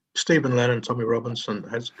Stephen Lennon, Tommy Robinson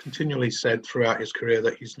has continually said throughout his career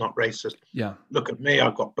that he's not racist. Yeah, look at me,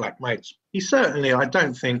 I've got black mates. He certainly, I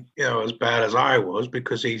don't think as bad as I was,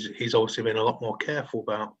 because he's obviously been a lot more careful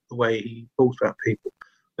about the way he talks about people.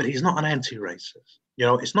 But he's not an anti-racist.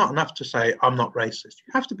 It's not enough to say I'm not racist.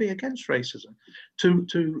 You have to be against racism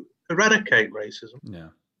to eradicate racism. Yeah,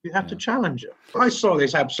 you have to challenge it. I saw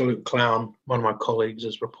this absolute clown. One of my colleagues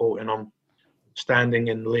is reporting on standing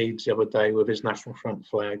in Leeds the other day with his National Front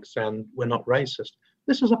flags, and we're not racist.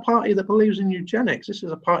 This is a party that believes in eugenics. This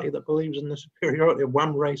is a party that believes in the superiority of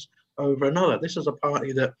one race over another. This is a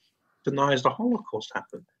party that denies the Holocaust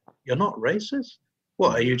happened. You're not racist?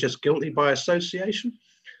 What, are you just guilty by association?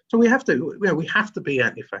 So we have to be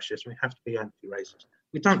anti-fascist. We have to be anti-racist.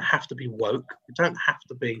 We don't have to be woke. We don't have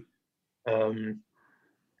to be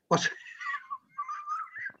what?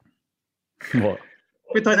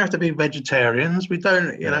 We don't have to be vegetarians. We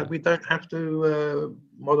don't, we don't have to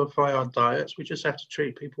modify our diets. We just have to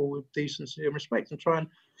treat people with decency and respect and try and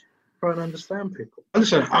understand people.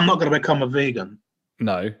 Listen, I'm not going to become a vegan.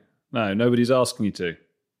 No, nobody's asking you to.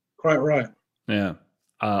 Quite right. Yeah,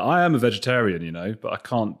 I am a vegetarian, but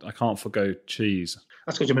I can't forgo cheese.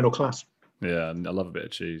 That's because you're middle class. Yeah, I love a bit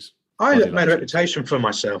of cheese. I made a reputation for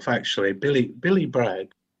myself, actually. Billy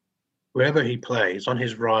Bragg, wherever he plays, on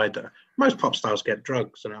his rider, most pop stars get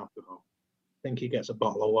drugs and alcohol. I think he gets a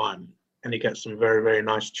bottle of wine and he gets some very, very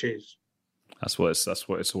nice cheese. That's what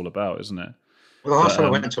it's all about, isn't it? Well, the last time I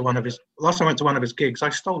went to one of his gigs, I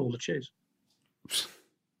stole all the cheese.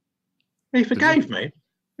 He forgave me.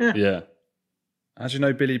 Yeah. Yeah. How do you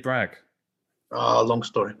know Billy Bragg? Long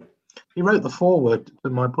story. He wrote the foreword to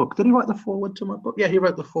my book. Did he write the foreword to my book? Yeah, he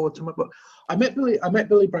wrote the foreword to my book. I met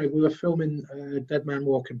Billy Bragg. We were filming Dead Man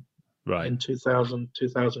Walking. Right. In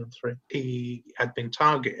 2003, he had been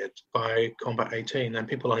targeted by Combat 18, and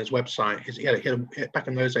people on his website. Back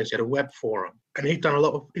in those days, he had a web forum, and he'd done a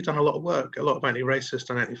lot of work, a lot of anti-racist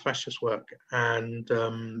and anti-fascist work. And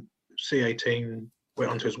C18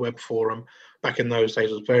 went onto his web forum. Back in those days,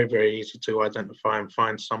 it was very, very easy to identify and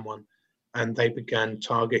find someone, and they began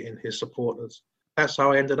targeting his supporters. that's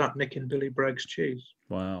how I ended up nicking Billy Bragg's cheese.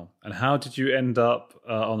 Wow. And how did you end up,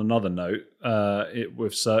 on another note,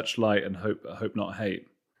 with Searchlight and Hope Not Hate?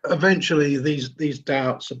 Eventually, these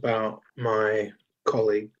doubts about my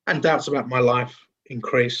colleague and doubts about my life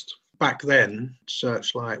increased. Back then,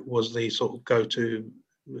 Searchlight was the sort of go-to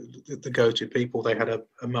people. They had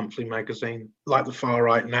a monthly magazine. Like the far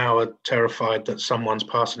right now are terrified that someone's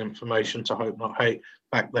passing information to Hope Not Hate.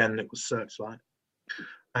 Back then, it was Searchlight.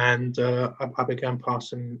 And I began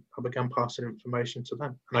passing information to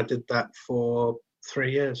them, and I did that for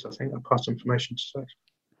 3 years. I think I passed information to Searchlight.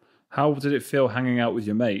 How did it feel hanging out with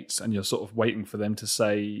your mates and you're sort of waiting for them to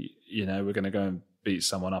say, we're going to go and beat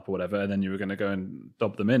someone up or whatever, and then you were going to go and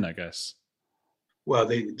dob them in, I guess? Well,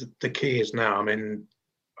 the key is now, I mean,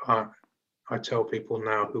 I tell people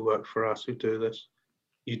now who work for us, who do this,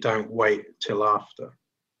 you don't wait till after.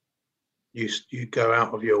 You go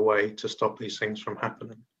out of your way to stop these things from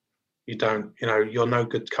happening. You don't, you're no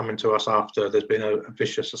good coming to us after there's been a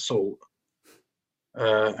vicious assault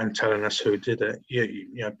and telling us who did it.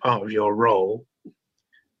 Part of your role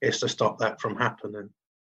is to stop that from happening.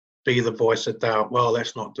 Be the voice of doubt. Well,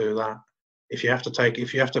 let's not do that. If you have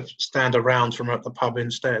to stand around from at the pub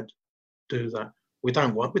instead, do that. We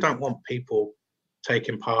don't want people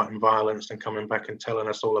taking part in violence and coming back and telling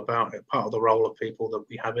us all about it. Part of the role of people that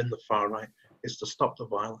we have in the far right is to stop the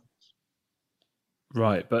violence.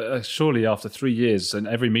 Right, but surely after 3 years and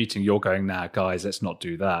every meeting you're going, nah, guys, let's not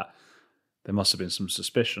do that. There must have been some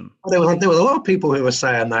suspicion. There were a lot of people who were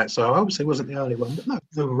saying that, so I obviously wasn't the only one. But no,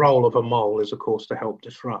 the role of a mole is, of course, to help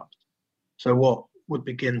disrupt. So what would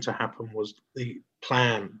begin to happen was the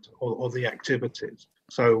planned or the activities.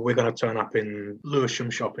 So we're going to turn up in Lewisham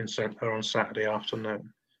Shopping Centre on Saturday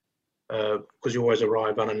afternoon, because you always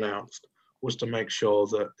arrive unannounced, was to make sure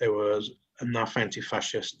that there was enough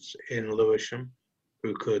anti-fascists in Lewisham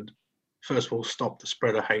who could, first of all, stop the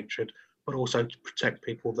spread of hatred, but also to protect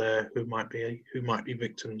people there who might be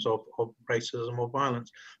victims of racism or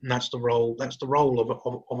violence. And that's the role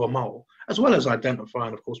of a mole, as well as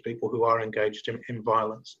identifying, of course, people who are engaged in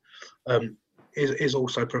violence. Is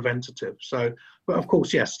also preventative. So, but of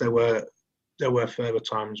course, yes, there were further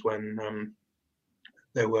times when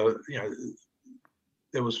there was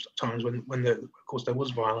times when of course there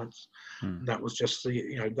was violence. That was just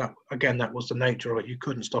that was the nature of it. You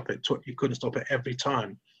couldn't stop it. You couldn't stop it every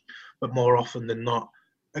time, but more often than not,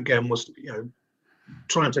 again, was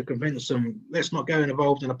trying to convince them, let's not get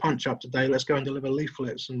involved in a punch-up today, let's go and deliver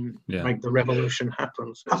leaflets and make the revolution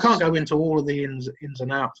happen. So I can't go into all of the ins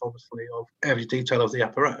and outs, obviously, of every detail of the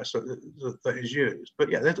apparatus that is used. But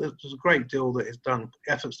yeah, there's a great deal that is done,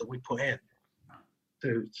 efforts that we put in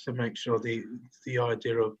to make sure the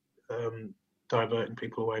idea of diverting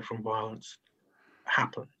people away from violence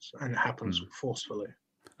happens, and it happens forcefully.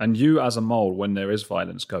 And you, as a mole, when there is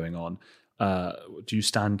violence going on, do you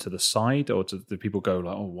stand to the side, or do people go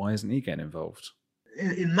like, oh, why isn't he getting involved?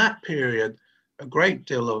 In that period, a great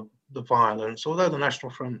deal of the violence, although the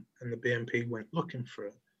National Front and the BNP went looking for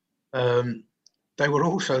it, they were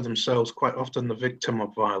also themselves quite often the victim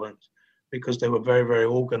of violence, because they were very, very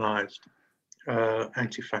organised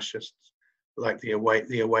anti-fascists, like the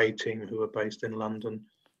Away team, who were based in London,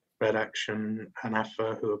 Red Action,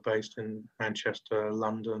 ANAFA, who were based in Manchester,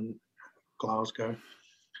 London, Glasgow.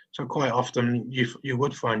 So quite often you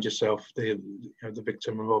would find yourself the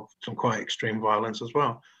victim of some quite extreme violence as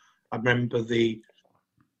well. I remember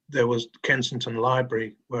there was Kensington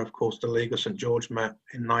Library, where of course the League of St George met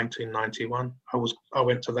in 1991. I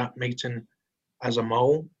went to that meeting as a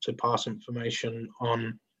mole to pass information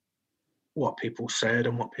on what people said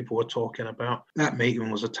and what people were talking about. That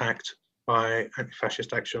meeting was attacked by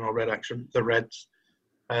Anti-Fascist Action, or Red Action, the Reds.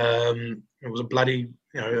 It was a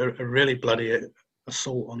really bloody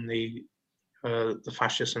assault on the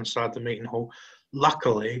fascists inside the meeting hall.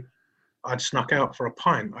 Luckily, I'd snuck out for a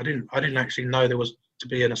pint. I didn't actually know there was to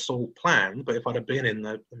be an assault planned, but if I'd have been in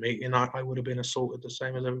the meeting, I would have been assaulted the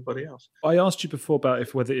same as everybody else. I asked you before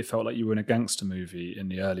about whether it felt like you were in a gangster movie in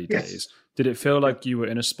the early days. Did it feel like you were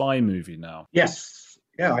in a spy movie now? Yes.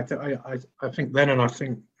 Yeah, I think then, and I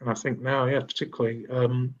think now, yeah, particularly.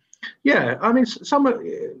 I mean, some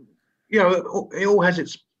it all has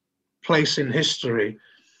its place in history.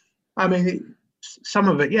 I mean, some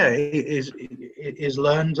of it, it is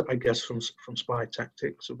learned, I guess, from spy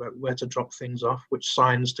tactics about where to drop things off, which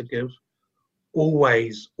signs to give.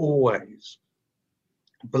 Always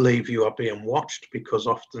believe you are being watched, because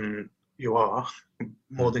often you are,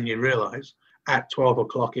 more than you realise. At 12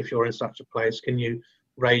 o'clock, if you're in such a place, can you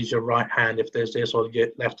raise your right hand if there's this, or your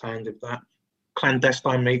left hand if that?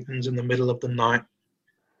 Clandestine meetings in the middle of the night.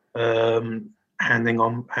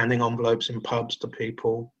 handing envelopes in pubs to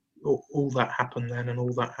people. All that happened then, and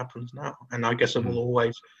all that happens now. And I guess it will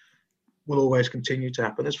always continue to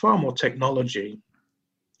happen. There's far more technology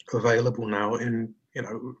available now in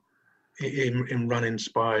running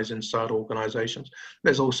spies inside organisations.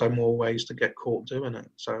 There's also more ways to get caught doing it.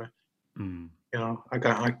 So,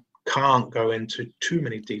 I can't go into too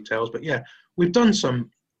many details, but yeah, we've done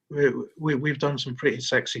some pretty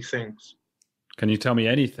sexy things. Can you tell me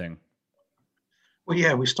anything? Well,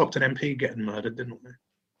 yeah, we stopped an MP getting murdered, didn't we?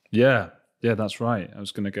 Yeah, that's right. I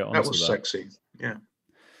was going to get on to that. That was sexy, yeah.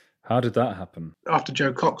 How did that happen? After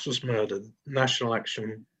Jo Cox was murdered, National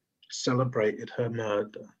Action celebrated her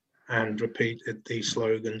murder and repeated the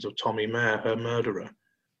slogans of Tommy Mair, her murderer.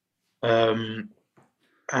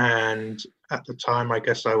 And at the time, I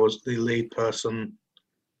guess I was the lead person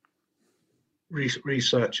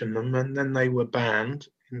researching them, and then they were banned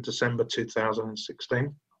in December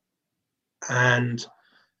 2016. And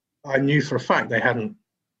I knew for a fact they hadn't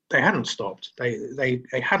stopped. They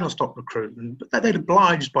hadn't stopped recruiting, but they'd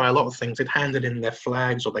obliged by a lot of things. They'd handed in their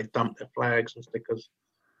flags, or they'd dumped their flags and stickers.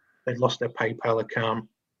 They'd lost their PayPal account.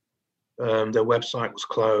 Their website was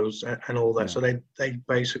closed, and all that. So they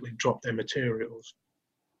basically dropped their materials.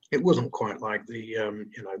 It wasn't quite like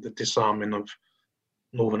the disarming of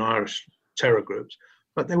Northern Irish terror groups,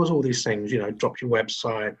 but there was all these things. Drop your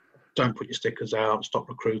website, don't put your stickers out, stop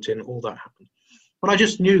recruiting. All that happened. But I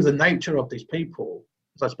just knew the nature of these people.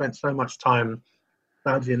 I spent so much time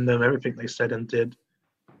studying them, everything they said and did,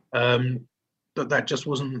 that just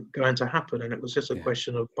wasn't going to happen. And it was just a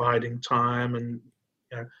question of biding time. And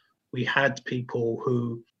we had people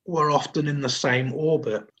who were often in the same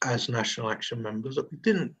orbit as National Action members. We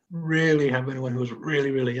didn't really have anyone who was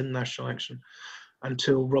really, really in National Action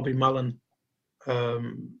until Robbie Mullen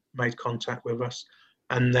made contact with us.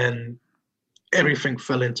 And then everything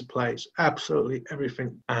fell into place, absolutely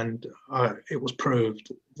everything. And it was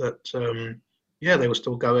proved that, they were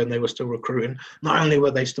still going, they were still recruiting. Not only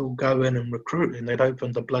were they still going and recruiting, they'd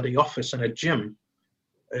opened a bloody office and a gym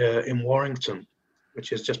in Warrington,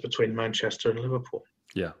 which is just between Manchester and Liverpool.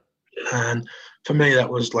 Yeah. And for me, that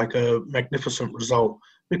was like a magnificent result,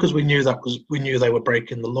 because we knew they were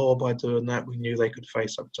breaking the law by doing that. We knew they could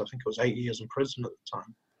face up to, I think it was 8 years in prison at the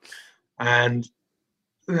time.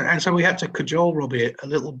 And so we had to cajole Robbie a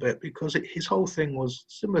little bit, because his whole thing was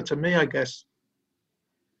similar to me, I guess.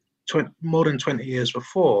 More than 20 years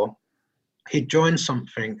before, he'd joined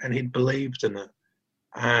something and he'd believed in it.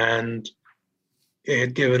 And it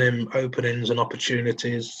had given him openings and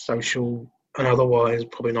opportunities, social and otherwise,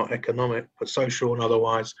 probably not economic, but social and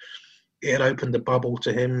otherwise. It had opened a bubble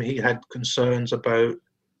to him. He had concerns about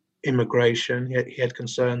immigration. He had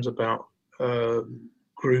concerns about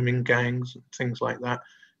grooming gangs, things like that.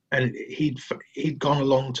 And he'd gone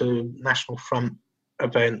along to National Front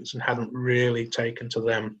events and hadn't really taken to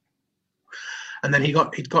them. And then he'd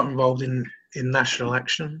got involved in National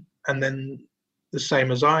Action. And then the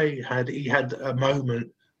same as I had, he had a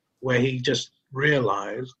moment where he just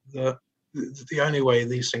realised that the only way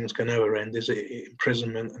these things can ever end is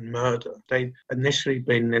imprisonment and murder. They'd initially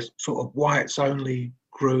been this sort of whites-only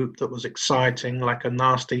group that was exciting, like a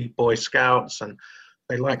nasty Boy Scouts, and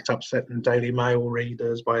they liked upsetting Daily Mail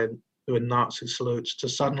readers by doing Nazi salutes, to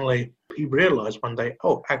suddenly he realised one day,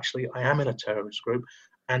 oh, actually, I am in a terrorist group,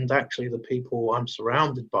 and actually the people I'm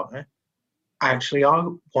surrounded by actually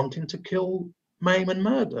are wanting to kill, maim and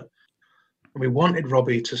murder. And we wanted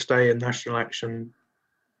Robbie to stay in National Action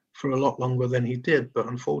for a lot longer than he did, but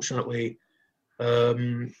unfortunately,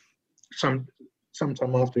 sometime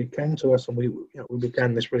after he came to us, and we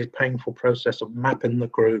began this really painful process of mapping the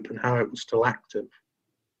group and how it was still active.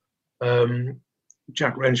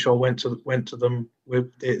 Jack Renshaw went to them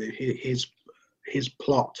with his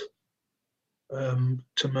plot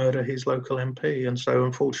to murder his local MP, and so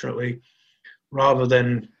unfortunately, rather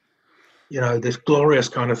than this glorious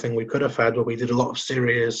kind of thing we could have had, where we did a lot of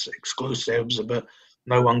serious exclusives, but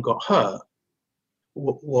no one got hurt.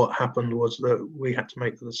 What happened was that we had to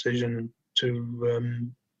make the decision to,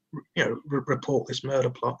 report this murder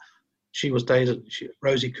plot.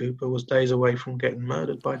 Rosie Cooper was days away from getting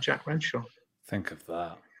murdered by Jack Renshaw. Think of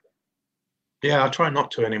that. Yeah, I try not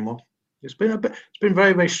to anymore. It's been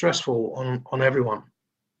very, very stressful on everyone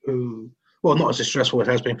well, not as stressful as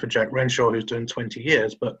it has been for Jack Renshaw, who's doing 20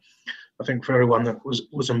 years, but I think for everyone that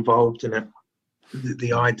was involved in it,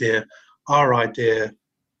 our idea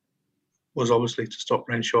was obviously to stop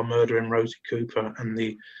Renshaw murdering Rosie Cooper and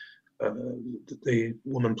the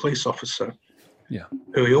woman police officer,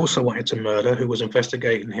 who he also wanted to murder, who was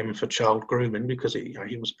investigating him for child grooming because he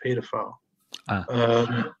was a paedophile.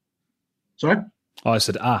 Sorry? I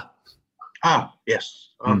said Yes,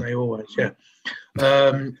 aren't they always? Yeah.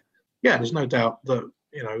 Yeah, there's no doubt that,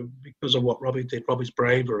 you know, because of what Robbie did, Robbie's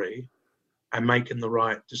bravery and making the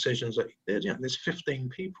right decisions that he did. You know, there's 15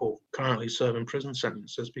 people currently serving prison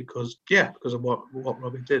sentences because of what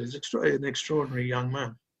Robbie did. He's an extraordinary young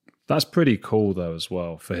man. That's pretty cool, though, as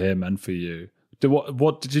well, for him and for you.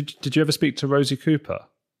 Did you ever speak to Rosie Cooper?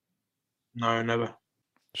 No, never.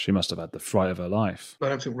 She must have had the fright of her life. I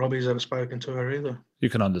don't think Robbie's ever spoken to her either. You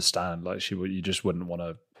can understand, like you just wouldn't want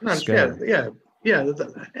to. Yeah,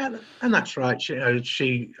 and that's right.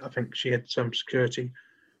 She, I think she had some security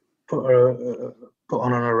put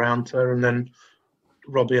on and around her, and then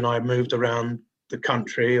Robbie and I moved around the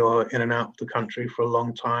country or in and out of the country for a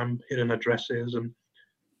long time, hidden addresses, and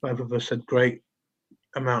both of us had great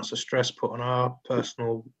amounts of stress put on our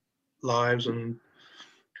personal lives and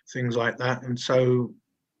things like that. And so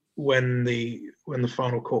when the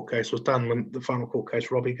final court case was done, when the final court case,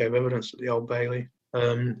 Robbie gave evidence at the Old Bailey.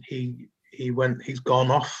 He's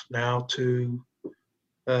gone off now to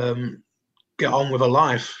get on with a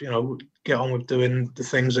life, you know, get on with doing the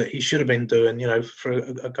things that he should have been doing, you know, for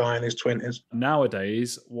a guy in his 20s.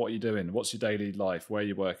 Nowadays, what are you doing? What's your daily life? Where are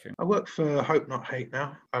you working? I work for Hope Not Hate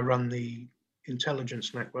now. I run the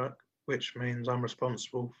intelligence network, which means I'm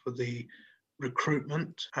responsible for the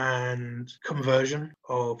recruitment and conversion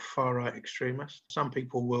of far-right extremists. Some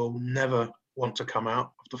people will never want to come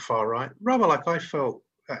out of the far right, rather like I felt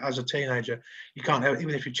as a teenager. You can't ever,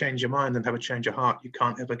 even if you change your mind and have a change of heart, you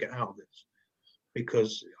can't ever get out of this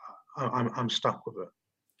because I'm stuck with it.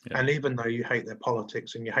 Yeah. And even though you hate their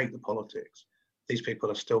politics and you hate the politics, these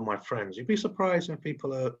people are still my friends. You'd be surprised when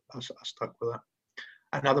people are stuck with that.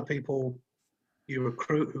 And other people you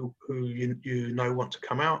recruit who you know want to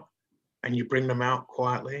come out, and you bring them out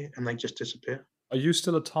quietly and they just disappear. Are you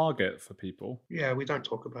still a target for people? Yeah, we don't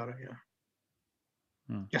talk about it, yeah.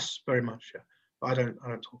 Yes, very much, yeah. But I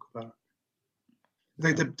don't talk about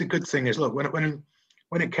it. The good thing is, look, when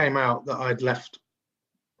it came out that I'd left,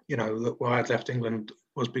 you know, why I'd left England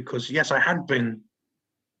was because, yes, I had been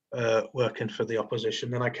working for the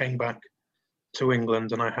opposition, and I came back to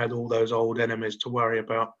England and I had all those old enemies to worry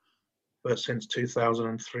about. But since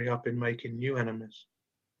 2003, I've been making new enemies.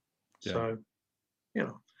 Yeah. So, you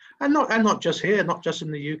know, and not just here, not just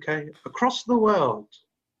in the UK, across the world,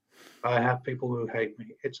 I have people who hate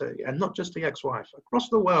me. And not just the ex-wife. Across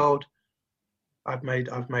the world, I've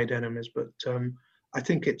made enemies. But I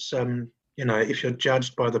think it's you know, if you're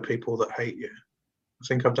judged by the people that hate you, I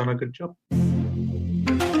think I've done a good job.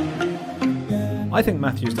 I think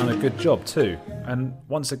Matthew's done a good job too, and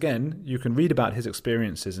once again, you can read about his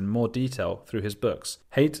experiences in more detail through his books,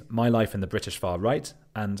 Hate, My Life in the British Far Right,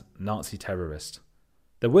 and Nazi Terrorist.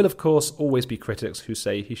 There will, of course, always be critics who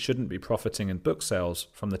say he shouldn't be profiting in book sales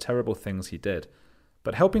from the terrible things he did,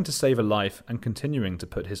 but helping to save a life and continuing to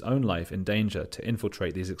put his own life in danger to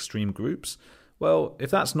infiltrate these extreme groups, well,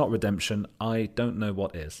 if that's not redemption, I don't know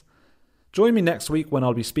what is. Join me next week when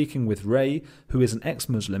I'll be speaking with Ray, who is an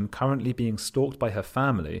ex-Muslim currently being stalked by her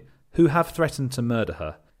family, who have threatened to murder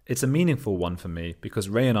her. It's a meaningful one for me because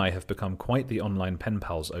Ray and I have become quite the online pen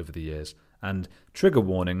pals over the years, and, trigger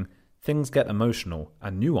warning, things get emotional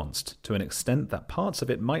and nuanced to an extent that parts of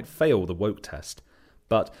it might fail the woke test.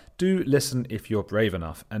 But do listen if you're brave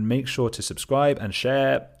enough, and make sure to subscribe and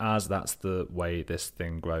share, as that's the way this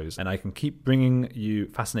thing grows, and I can keep bringing you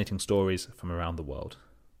fascinating stories from around the world.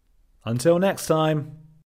 Until next time.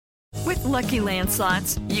 With Lucky Land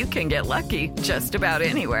Slots, you can get lucky just about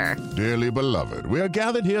anywhere. Dearly beloved, we are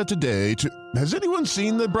gathered here today to... Has anyone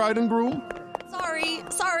seen the bride and groom?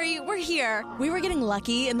 Sorry, we're here. We were getting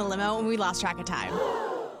lucky in the limo and we lost track of time.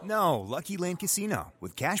 No, Lucky Land Casino,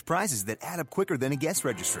 with cash prizes that add up quicker than a guest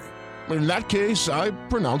registry. In that case, I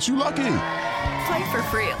pronounce you lucky. Play for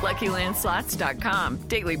free at LuckyLandSlots.com.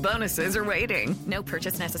 Daily bonuses are waiting. No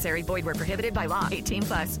purchase necessary. Void where prohibited by law.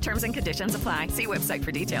 18+. Terms and conditions apply. See website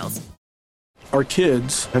for details. Our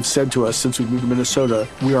kids have said to us since we moved to Minnesota,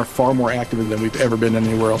 we are far more active than we've ever been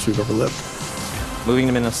anywhere else we've ever lived. Moving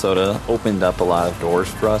to Minnesota opened up a lot of doors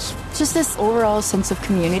for us. Just this overall sense of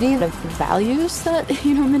community, of values that,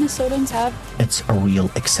 you know, Minnesotans have. It's a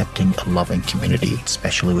real accepting, loving community,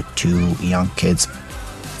 especially with 2 young kids.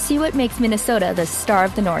 See what makes Minnesota the star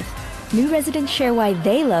of the North. New residents share why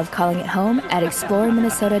they love calling it home at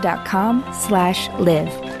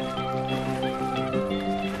exploreminnesota.com/live.